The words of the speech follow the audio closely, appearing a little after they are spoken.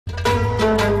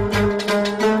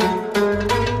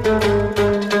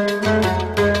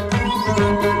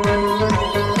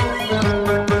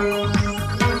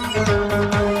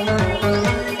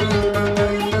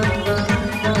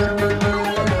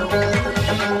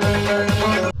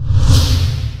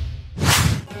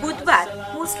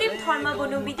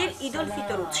ধর্মাবলম্বীদের ঈদ উল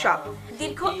ফিতর উৎসব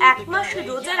দীর্ঘ এক মাস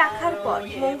রোজা রাখার পর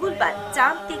মঙ্গলবার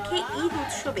চাঁদ দেখে ঈদ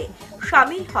উৎসবে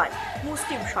শামিল হয়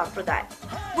মুসলিম সম্প্রদায়।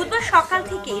 বুধবার সকাল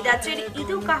থেকে রাজ্যের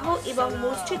ঈদগাহ এবং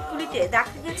মসজিদগুলিতে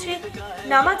দেখা গেছে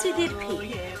নামাজিদের ভিড়।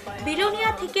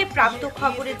 বিলোনিয়া থেকে প্রাপ্ত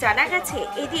খবরে জানা গেছে,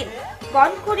 এদিন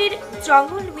বনকরির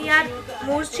জঙ্গল মিয়ার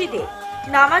মসজিদে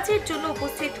নামাজের জন্য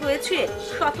উপস্থিত হয়েছিলেন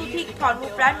শতাধিক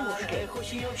ধর্মপ্রাণ মুসলিম।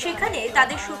 সেখানে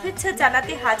তাদের শুভেচ্ছা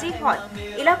জানাতে হাজির হন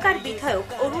এলাকার বিধায়ক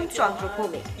অরুণ চন্দ্র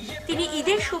ভৌমিক। তিনি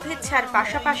ঈদের শুভেচ্ছার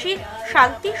পাশাপাশি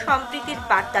শান্তি সম্প্রীতির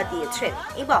বার্তা দিয়েছেন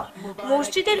এবং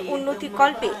মসজিদের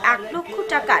উন্নতিকল্পে 1 লক্ষ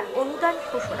টাকার অনুদান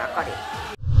ঘোষণা করেন।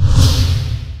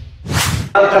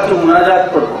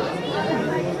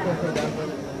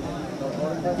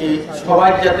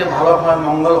 সবাই যাতে ভালো হয়,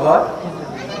 মঙ্গল হয়।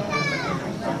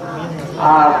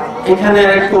 আর এখানে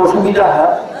একটু অসুবিধা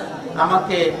হয়,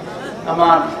 আমাকে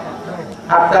আমার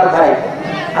আক্তার ভাই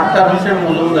আক্তার হোসেন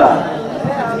মজুমদার,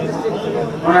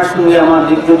 ওনার সঙ্গে আমার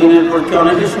দীর্ঘদিনের পরিচয়,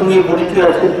 অনেকের সঙ্গে পরিচয়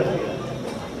আছে।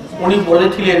 উনি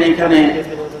বলেছিলেন এখানে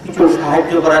কিছু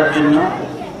সাহায্য করার জন্য।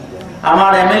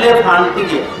 আমার এমএলএ ফান্ড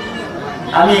থেকে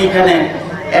আমি এখানে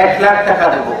 1 লাখ টাকা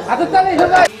দেব।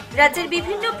 রাজ্যের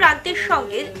বিভিন্ন প্রান্তের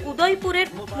সঙ্গে উদয়পুরের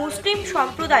মুসলিম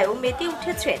সম্প্রদায়ও মেতে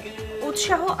উঠেছেন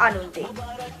উৎসাহ আনন্দে।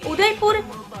 উদয়পুর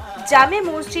জামে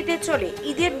মসজিদে চলে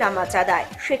ঈদের নামাজ আদায়।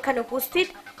 সেখানে উপস্থিত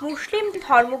মুসলিম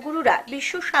ধর্মগুরুরা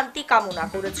বিশ্ব শান্তি কামনা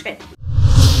করেছেন।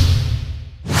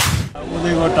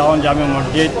 উদয়পুর টাউন জামে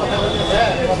মসজিদ,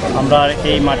 আমরা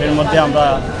এই মাঠের মধ্যে আমরা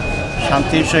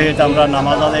শান্তির সহিত আমরা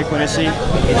নামাজ আদায় করেছি।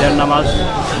 ঈদের নামাজ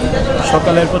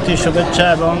সকলের প্রতি শুভেচ্ছা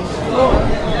এবং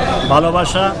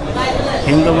ভালোবাসা।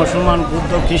 হিন্দু, মুসলমান,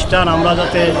 বৌদ্ধ, খ্রিস্টান আমরা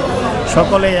যাতে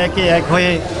সকলে একে এক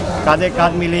হয়ে কাঁধে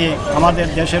কাঁধ মিলিয়ে আমাদের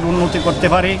দেশের উন্নতি করতে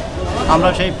পারি, আমরা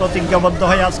সেই প্রতিজ্ঞাবদ্ধ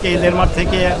হয়ে আজকে ঈদের মাঠ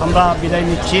থেকে আমরা বিদায়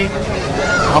নিচ্ছি।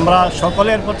 আমরা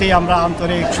সকলের প্রতি আমরা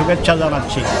আন্তরিক শুভেচ্ছা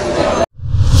জানাচ্ছি।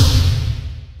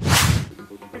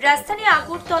 রাজধানী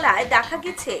আগরতলায় দেখা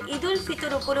গেছে ঈদ উল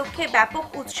ফিতর উপলক্ষে ব্যাপক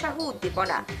উৎসাহ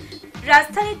উদ্দীপনা।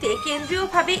 রাজধানীতে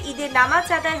কেন্দ্রীয়ভাবে ঈদের নামাজ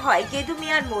আদায় হয় গেদু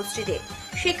মিয়ার মসজিদে।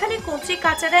 সেখানে কচি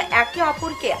কাচারা একে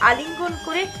অপরকে আলিঙ্গন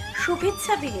করে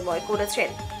শুভেচ্ছা বিনিময় করেছেন।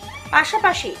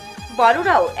 পাশাপাশি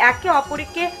বড়রাও একে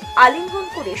অপরকে আলিঙ্গন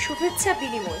করে শুভেচ্ছা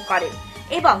বিনিময় করেন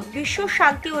এবং বিশ্ব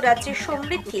শান্তি ও রাজ্যের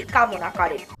সমৃদ্ধি কামনা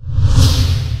করেন।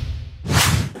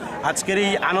 আজকের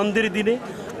এই আনন্দের দিনে,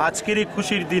 আজকের এই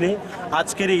খুশির দিনে,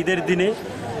 আজকের ঈদের দিনে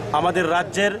আমাদের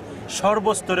রাজ্যের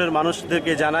সর্বস্তরের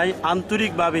মানুষদেরকে জানাই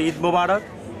আন্তরিকভাবে ঈদ মোবারক,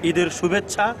 ঈদের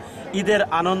শুভেচ্ছা। ঈদের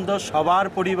আনন্দ সবার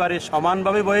পরিবারে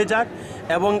সমানভাবে বয়ে যাক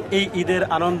এবং এই ঈদের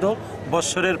আনন্দ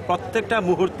বৎসরের প্রত্যেকটা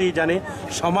মুহূর্তেই জানে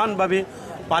সমানভাবে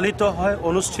পালিত হয়,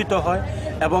 অনুষ্ঠিত হয়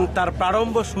এবং তার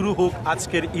প্রারম্ভ শুরু হোক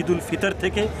আজকের ঈদ উল ফিতর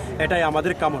থেকে, এটাই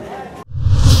আমাদের কামনা।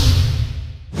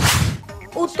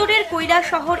 উত্তরের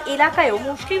কৈলাসহর এলাকায়ও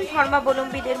মুসলিম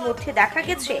ধর্মাবলম্বীদের মধ্যে দেখা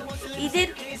গেছে ঈদের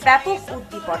ব্যাপক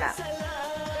উদ্দীপনা।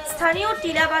 স্থানীয়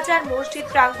টিলাবাজার মসজিদ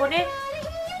প্রাঙ্গণে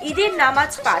ঈদের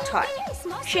নামাজ পাঠ হয়।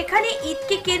 সেখানে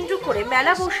ঈদকে কেন্দ্র করে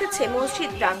মেলা বসেছে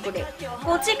মসজিদ প্রাঙ্গণে।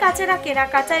 কচি কাচারা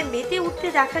কেনাকাটায় মেতে উঠতে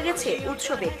দেখা গেছে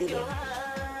উৎসবের দিনে।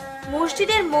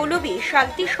 মসজিদের মৌলবী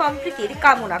শান্তি সম্প্রীতির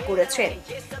কামনা করেছেন।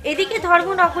 এদিকে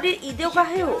ধর্মনগরের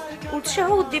ঈদগাহেও উৎসাহ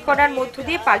উদ্দীপনার মধ্য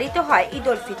দিয়ে পালিত হয় ঈদ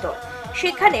উল ফিতর।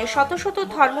 সেখানে শত শত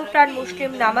ধর্মপ্রাণ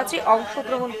মুসলিম নামাজে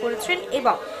অংশগ্রহণ করেছেন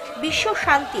এবং বিশ্ব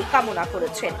শান্তি কামনা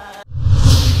করেছেন।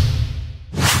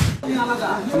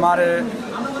 हमारे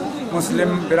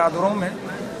मुस्लिम बिरादरों में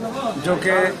जो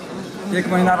कि 1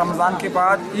 महीना रमज़ान के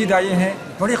बाद ईद आई है,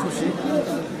 बड़ी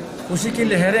खुशी की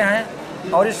लहरें हैं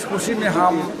और इस खुशी में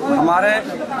हम हमारे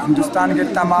हिंदुस्तान के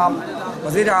तमाम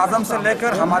वज़ीर आज़म से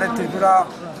लेकर हमारे त्रिपुरा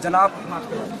जनाब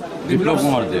विप्लव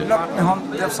हम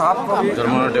देव साहब को भी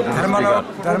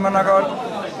धर्मनगर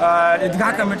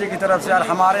ईदगाह कमेटी की तरफ से और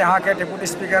हमारे यहाँ के डिप्टी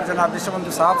स्पीकर जनाब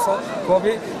विश्वबंधु साहब को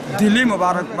भी दिली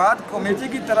मुबारकबाद। कमेटी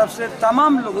की तरफ से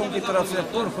तमाम लोगों की तरफ से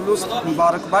पुरखुलूस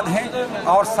मुबारकबाद हैं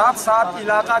और साथ साथ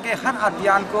इलाका के हर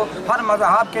अदियान को, हर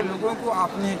मज़हब के लोगों को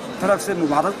अपनी तरफ से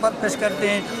मुबारकबाद पेश करते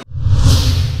हैं।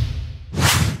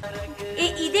 এই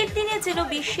ঈদের দিনে যেন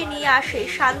বিশ্বে নিয়ে আসে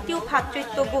শান্তি ও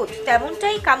ভ্রাতৃত্ববোধ,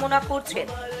 তেমনটাই কামনা করছেন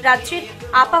রাজ্যের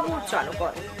আপামর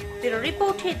জনগণ। Bureau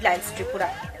report, headlines Tripura.